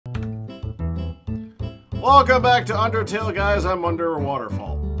Welcome back to Undertale, guys. I'm under a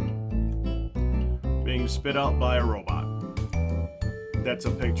waterfall. Being spit out by a robot. That's a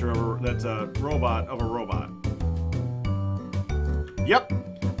picture of that's a robot of a robot. Yep.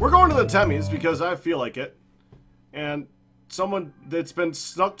 We're going to the Temmies because I feel like it. And someone that's been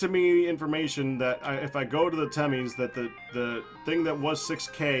stuck to me information that if I go to the Temmies that the thing that was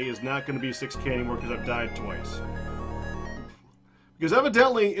 6K is not going to be 6K anymore because I've died twice. Because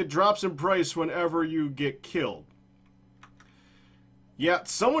evidently it drops in price whenever you get killed. Yeah,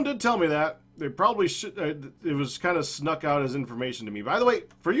 someone did tell me that. They probably should. It was kind of snuck out as information to me. By the way,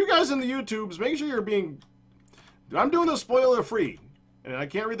 for you guys in the YouTubes, make sure you're being... I'm doing this spoiler free. And I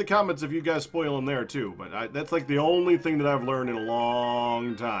can't read the comments if you guys spoil them there too. But that's like the only thing that I've learned in a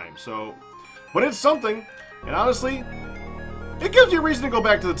long time. So, but it's something. And honestly, it gives you a reason to go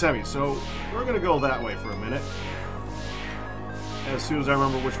back to the Temmies. So we're going to go that way for a minute. As soon as I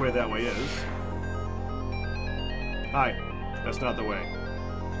remember which way that way is. Hi. That's not the way.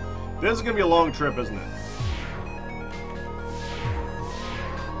 This is going to be a long trip, isn't it?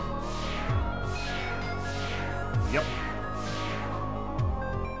 Yep.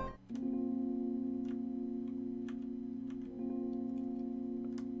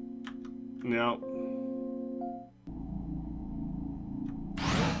 Now.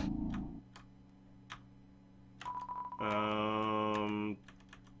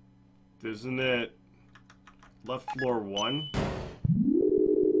 Isn't it left floor 1? I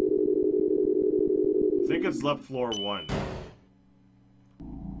think it's left floor 1.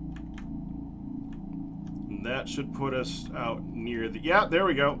 And that should put us out near the... Yeah, there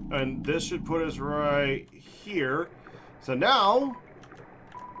we go. And this should put us right here. So now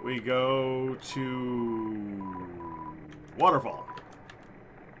we go to Waterfall.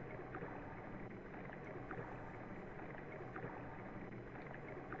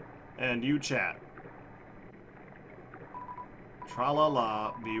 And you chat.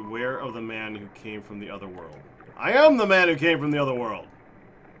 Tra-la-la, beware of the man who came from the other world. I am the man who came from the other world.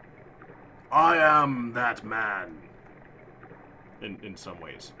 I am that man. In some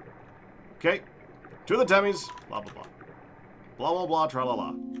ways. Okay. To the Temmies. Blah, blah, blah. Blah, blah, blah,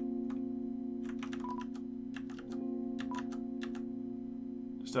 tra-la-la.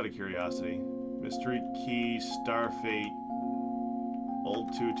 Just out of curiosity. Mystery Key, Starfate,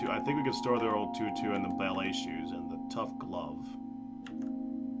 Old Tutu. I think we could store their old tutu and the ballet shoes and the tough glove.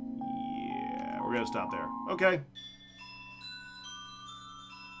 Yeah, we're gonna stop there. Okay.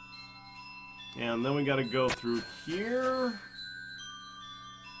 And then we gotta go through here.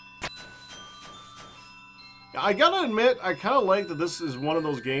 I gotta admit, I kind of like that this is one of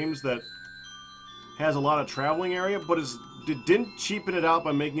those games that has a lot of traveling area, but it didn't cheapen it out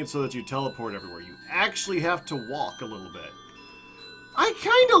by making it so that you teleport everywhere. You actually have to walk a little bit. I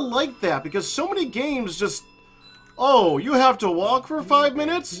kind of like that, because so many games just... Oh, you have to walk for 5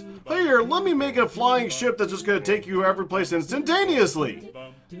 minutes? Here, let me make a flying ship that's just going to take you every place instantaneously.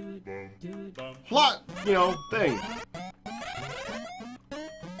 Plot, you know, thing.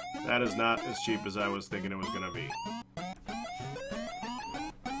 That is not as cheap as I was thinking it was going to be.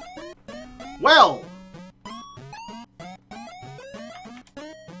 Well!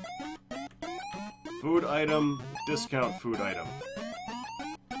 Food item, discount food item.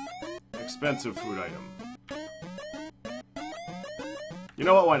 Expensive food item. You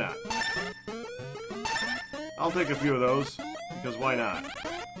know what, why not? I'll take a few of those, because why not?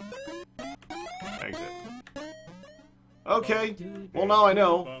 Exit. Okay, well now I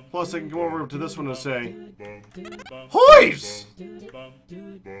know. Plus I can come over to this one and say... Hoist!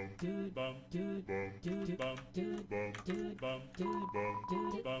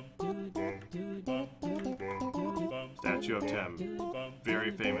 Statue of Tem.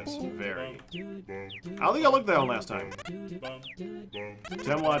 Very famous. Very. I don't think I looked at that one last time.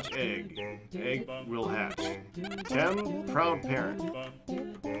 Tem watch egg. Egg will hatch. Tem, proud parent.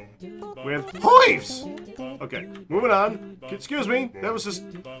 With hives! Okay, moving on. Excuse me, that was just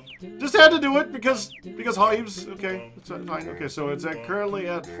had to do it because hives. Okay, it's fine. Okay, so it's currently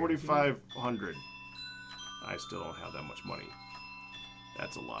at 4,500. I still don't have that much money.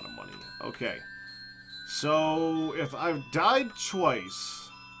 That's a lot of money. Okay, so if I've died twice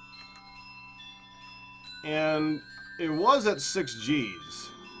and it was at 6 Gs.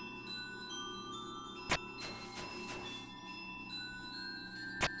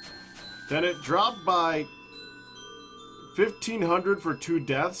 Then it dropped by 1,500 for 2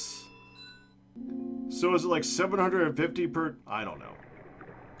 deaths. So is it like 750 per... I don't know.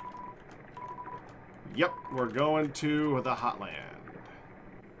 Yep, we're going to the Hotland.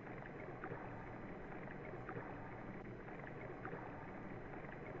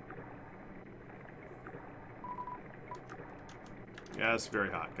 Yeah, it's very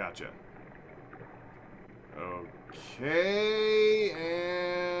hot. Gotcha. Okay,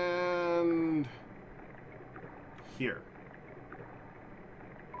 and here.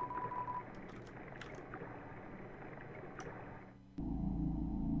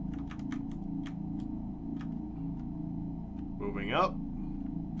 Moving up.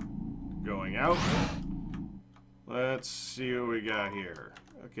 Going out. Let's see what we got here.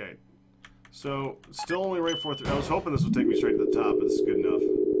 Okay. So, still only right 4 through. I was hoping this would take me straight to the top, but this is good enough.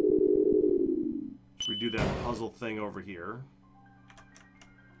 We do that puzzle thing over here.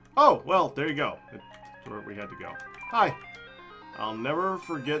 Oh, well, there you go. That's where we had to go. Hi. I'll never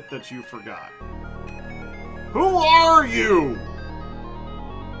forget that you forgot. Who are you?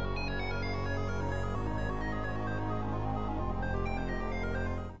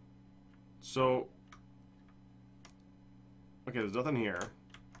 So, okay, there's nothing here.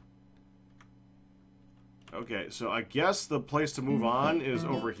 Okay, so I guess the place to move on is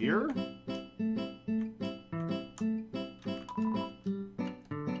over here?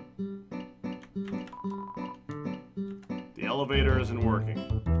 The elevator isn't working.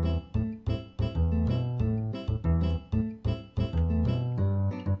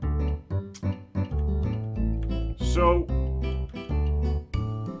 So...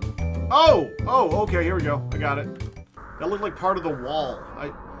 Oh, okay, here we go. I got it. That looked like part of the wall.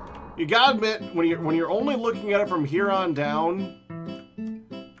 You gotta admit, when you're only looking at it from here on down,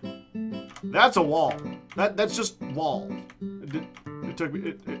 that's a wall. That's just wall. It took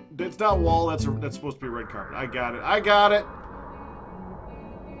me. It's not wall. That's supposed to be a red carpet. I got it. I got it.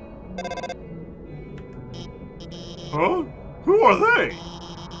 Huh? Who are they?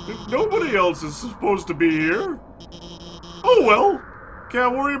 Nobody else is supposed to be here. Oh well.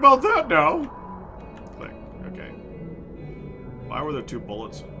 Can't worry about that now. Click. Okay. Why were there 2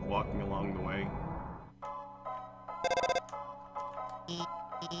 bullets walking along the way?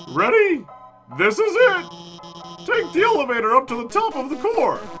 Ready? This is it! Take the elevator up to the top of the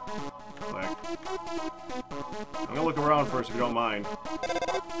core! Click. I'm gonna look around first if you don't mind.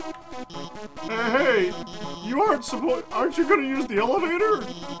 Hey, you aren't you gonna use the elevator?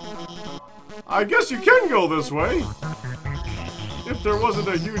 I guess you can go this way. If there wasn't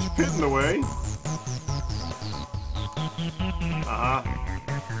a huge pit in the way. Uh-huh.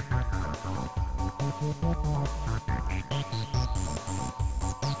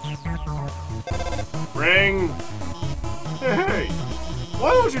 Ring! Hey, why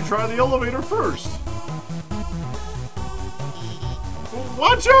don't you try the elevator first?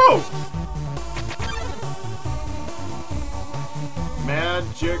 Watch out!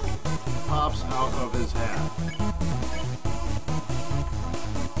 Magic pops out of his hat.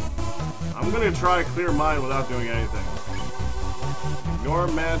 I'm gonna try clear mind without doing anything. Ignore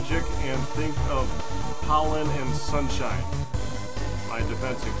magic and think of pollen and sunshine. My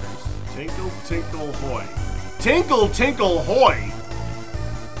defense increase. Tinkle, tinkle, hoy. Tinkle, tinkle, hoy!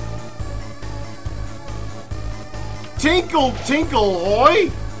 Tinkle, tinkle,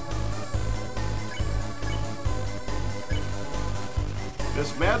 hoy!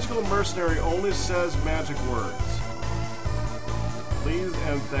 This magical mercenary only says magic words. Please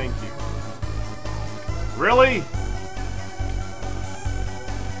and thank you. Really?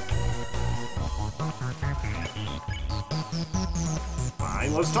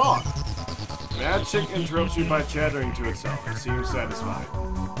 Fine, let's talk. Magic interrupts you by chattering to itself. It seems satisfied.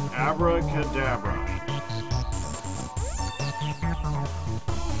 Abracadabra.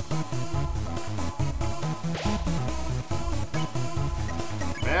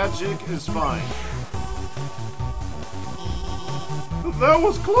 Magic is fine. That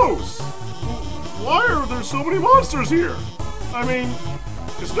was close. Why are there so many monsters here? I mean,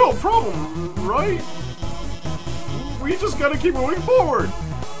 it's no problem, right? We just gotta keep moving forward.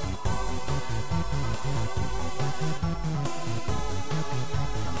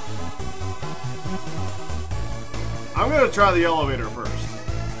 I'm gonna try the elevator first.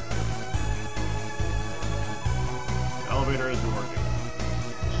 The elevator isn't working.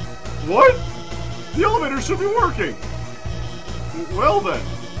 What? The elevator should be working. Well then,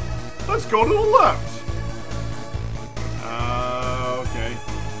 let's go to the left. Okay.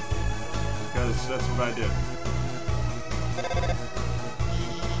 Because that's what I did.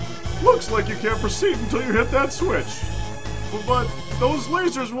 Looks like you can't proceed until you hit that switch. But those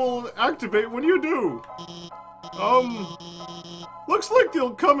lasers will activate when you do. Looks like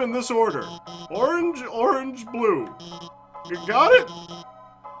they'll come in this order. Orange, orange, blue. You got it?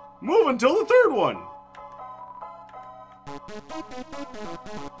 Move until the third one.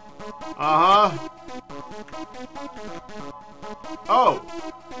 Uh-huh. Oh.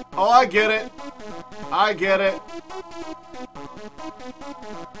 Oh, I get it. I get it.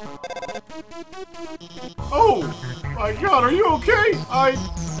 Oh, my God, are you okay?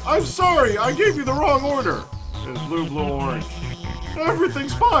 I'm sorry, I gave you the wrong order. It's blue, blue, orange.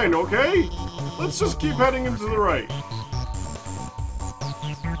 Everything's fine, okay? Let's just keep heading into the right.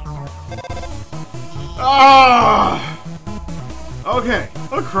 Ah! Okay,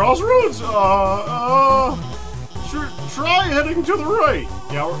 a crossroads? Try heading to the right.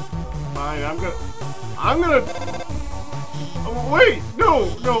 Yeah, fine, I'm gonna... Oh, wait, no,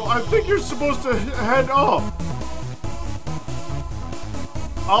 I think you're supposed to head up.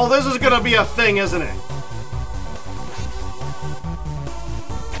 Oh, this is gonna be a thing, isn't it?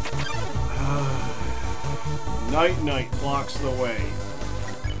 Night blocks the way.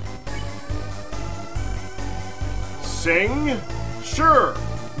 Sing? Sure,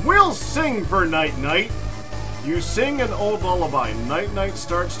 we'll sing for Night. You sing an old lullaby. Night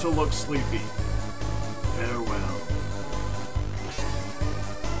starts to look sleepy. Farewell.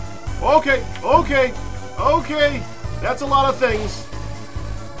 Okay. That's a lot of things.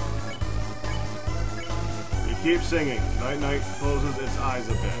 You keep singing. Night closes its eyes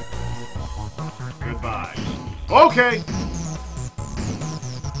a bit. Goodbye. Okay.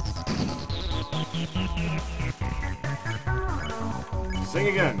 Sing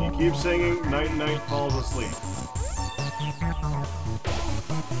again. You keep singing. Night falls asleep.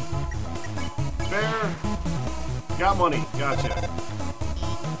 Fair. Got money. Gotcha.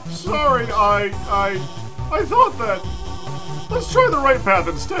 Sorry, I thought that. Let's try the right path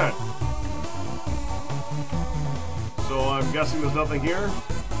instead. So I'm guessing there's nothing here?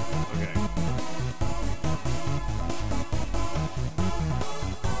 Okay.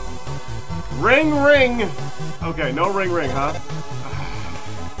 Ring! Okay, no ring, huh?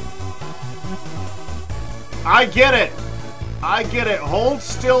 I get it! Hold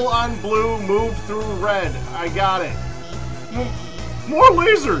still on blue, move through red. I got it. More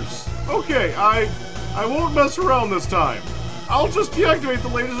lasers! Okay, I won't mess around this time. I'll just deactivate the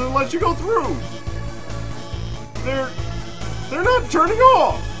lasers and let you go through. They're not turning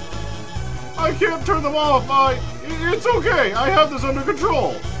off! I can't turn them off. It's okay. I have this under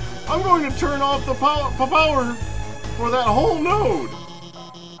control. I'm going to turn off the power for that whole node.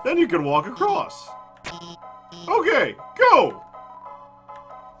 Then you can walk across. Okay, go!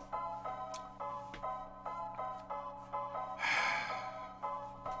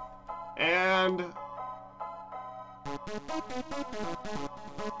 And...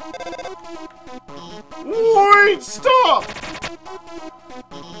 Wait! Stop!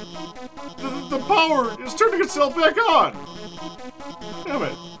 The power is turning itself back on! Damn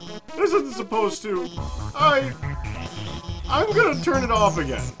it. This isn't supposed to... I'm gonna turn it off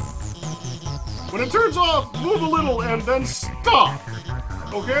again. When it turns off, move a little and then stop!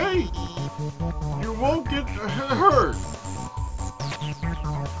 Okay? You won't get hurt.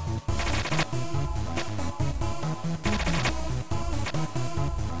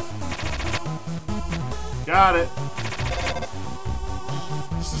 Got it.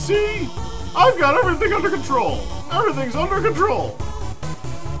 See? I've got everything under control. Everything's under control.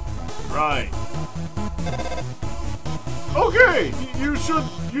 Right. Okay, you should...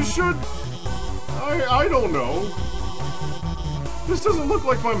 I don't know. This doesn't look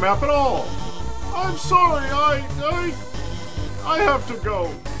like my map at all. I'm sorry, I have to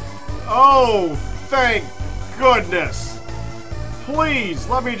go. Oh, thank goodness. Please,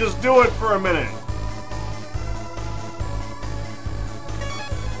 let me just do it for a minute.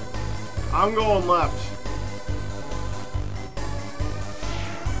 I'm going left.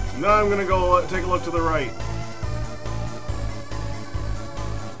 Now I'm gonna go take a look to the right.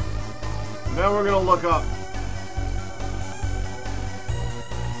 Then we're gonna look up.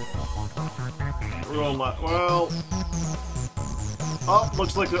 We're going left. Well, up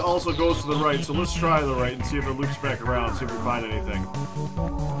looks like it also goes to the right, so let's try the right and see if it loops back around, see if we find anything.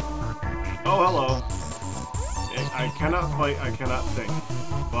 Oh, hello. I cannot fight, I cannot think.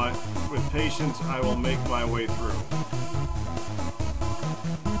 But with patience, I will make my way through.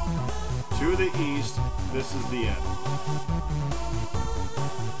 To the east, this is the end.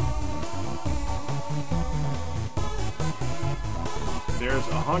 There's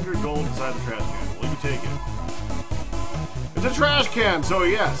 100 gold inside the trash can. Will you take it? It's a trash can, so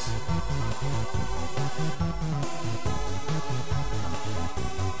yes.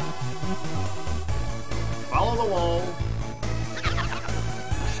 Follow the wall.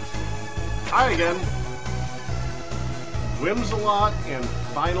 Hi again. Whimsalot and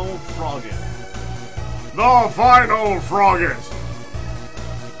Final Frogget. The Final Frogget!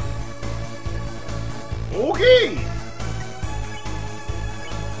 Okay!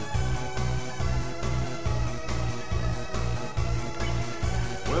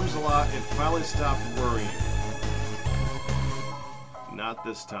 whims a lot, it finally stopped worrying. Not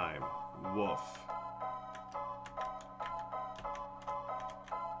this time. Woof.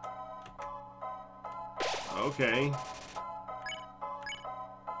 Okay.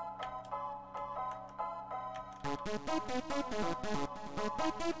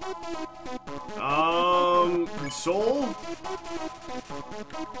 Console?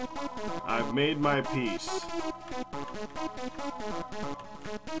 I've made my peace.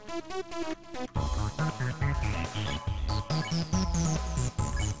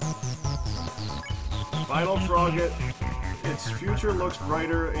 Final Frogget. Its future looks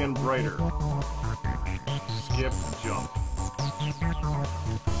brighter and brighter. Skip, jump.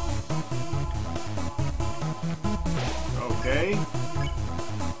 Okay.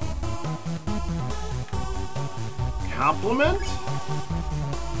 Compliment?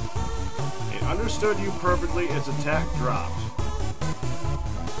 It understood you perfectly, its attack dropped.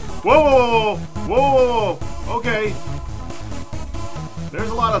 Whoa, whoa, whoa, whoa, whoa, whoa. Okay. There's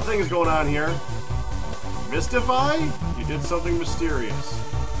a lot of things going on here. Mystify? You did something mysterious.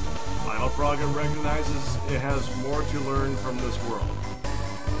 Final Frogget recognizes it has more to learn from this world.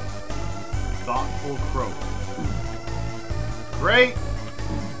 Thoughtful croak. Great!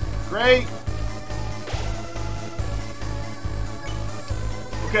 Great!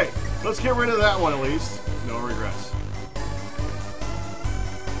 Okay, let's get rid of that one at least. No regrets.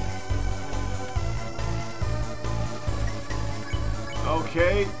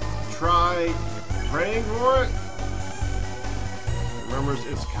 Okay, try praying for it. Remembers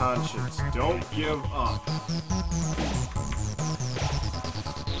its conscience. Don't give up.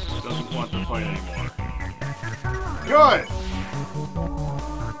 Doesn't want to fight anymore. Good!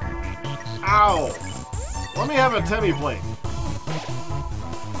 Ow! Let me have a Temmie Flake.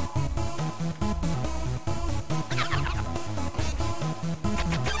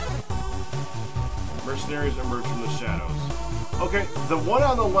 Mercenaries emerge from the shadows. Okay, the one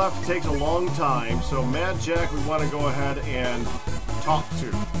on the left takes a long time, so Mad Jack we want to go ahead and talk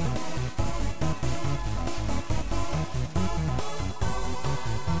to.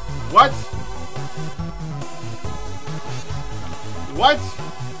 What? What?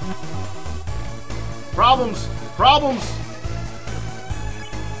 Problems! Problems!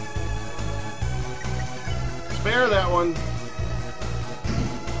 Spare that one.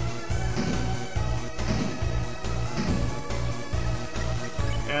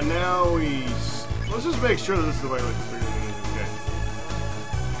 And now he's... Let's just make sure that this is the way we figure it out. Okay.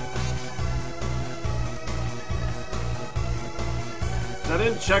 I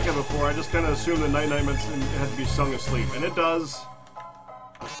didn't check it before, I just kind of assumed the Night Night meant it had to be sung asleep. And it does.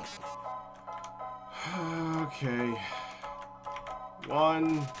 Okay.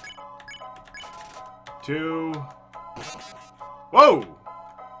 1, 2. Whoa!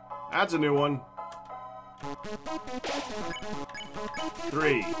 That's a new one.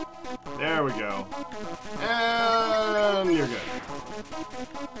 3. There we go. And you're good.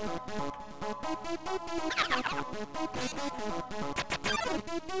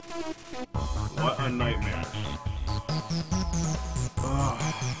 What a nightmare.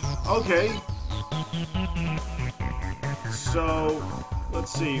 Okay. So,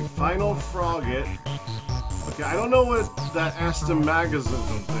 let's see. Final Frogget. Okay, I don't know what that astigmatism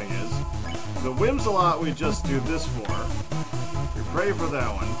thing is. The Whimsalot we just do this for. We pray for that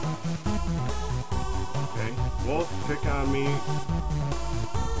one. Okay, Wolf, pick on me.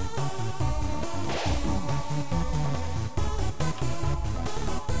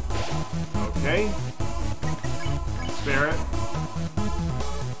 Okay. Spare it.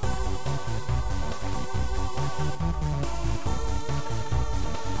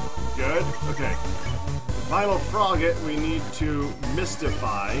 Good. Okay. The Final Frogget we need to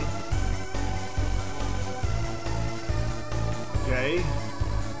mystify. Okay.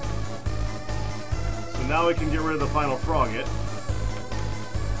 So now we can get rid of the Final Frogget.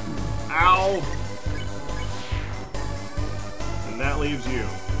 Ow! And that leaves you.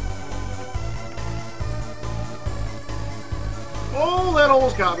 Oh, that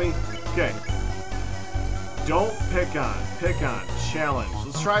almost got me. Okay. Don't pick on. Pick on. Challenge.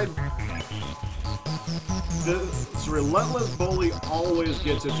 Let's try... This relentless bully always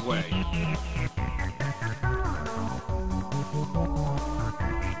gets its way.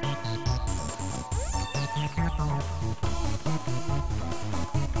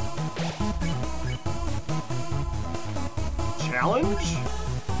 Challenge?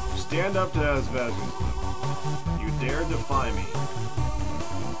 Stand up to Asvazin. You dare defy me.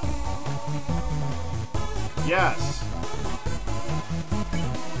 Yes.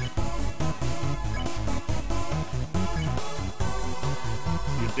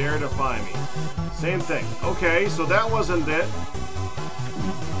 You Dare defy me. Same thing. Okay, so that wasn't it.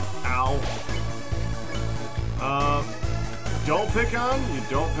 Ow. Don't pick on? You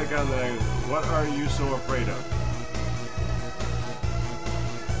don't pick on the... What are you so afraid of?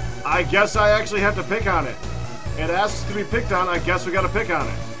 I guess I actually have to pick on it. It asks to be picked on, I guess we gotta pick on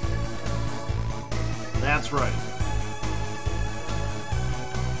it. That's right.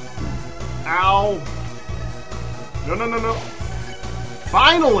 Ow! No, no, no, no.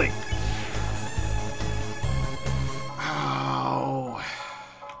 Finally! Ow.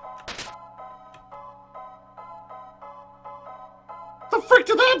 The frick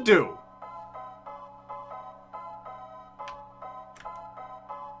did that do?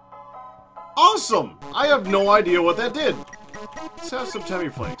 Awesome! I have no idea what that did. Let's have some Temmy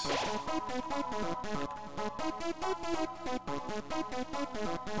Flakes.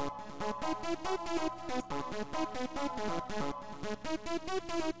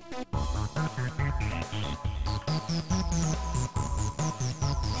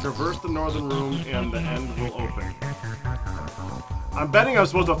 Traverse the northern room and the end will open. I'm betting I'm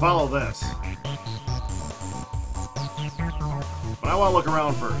supposed to follow this. But I want to look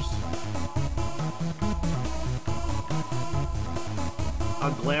around first.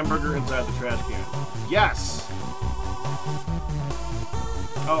 A Glamburger inside the trash can. Yes!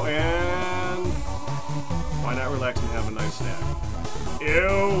 Oh, and... why not relax and have a nice snack?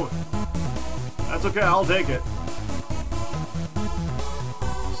 Ew! That's okay, I'll take it.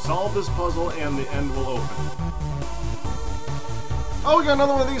 Solve this puzzle and the end will open. Oh, we got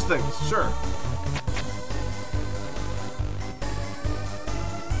another one of these things. Sure.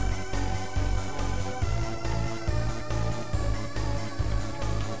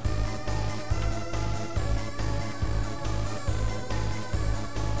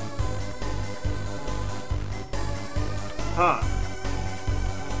 Huh.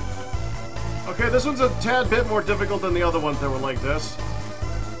 Okay, this one's a tad bit more difficult than the other ones that were like this.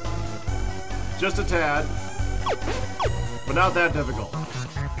 Just a tad. But not that difficult.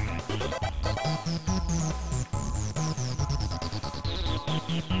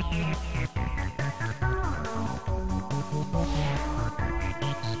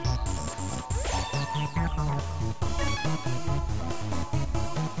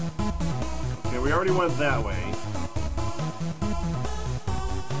 Okay, we already went that way.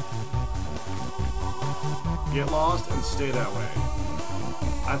 Get lost and stay that way.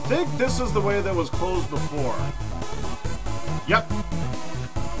 I think this is the way that was closed before. Yep.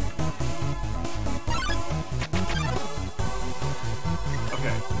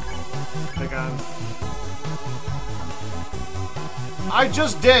 Okay. Pick on. I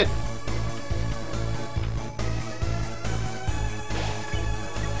just did!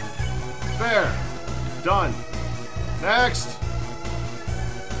 There. Done. Next.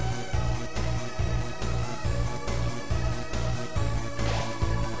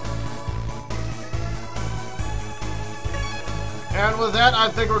 And with that, I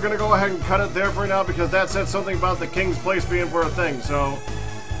think we're going to go ahead and cut it there for now because that said something about the King's Place being for a thing. So,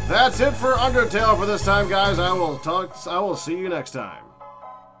 that's it for Undertale for this time, guys. I will see you next time.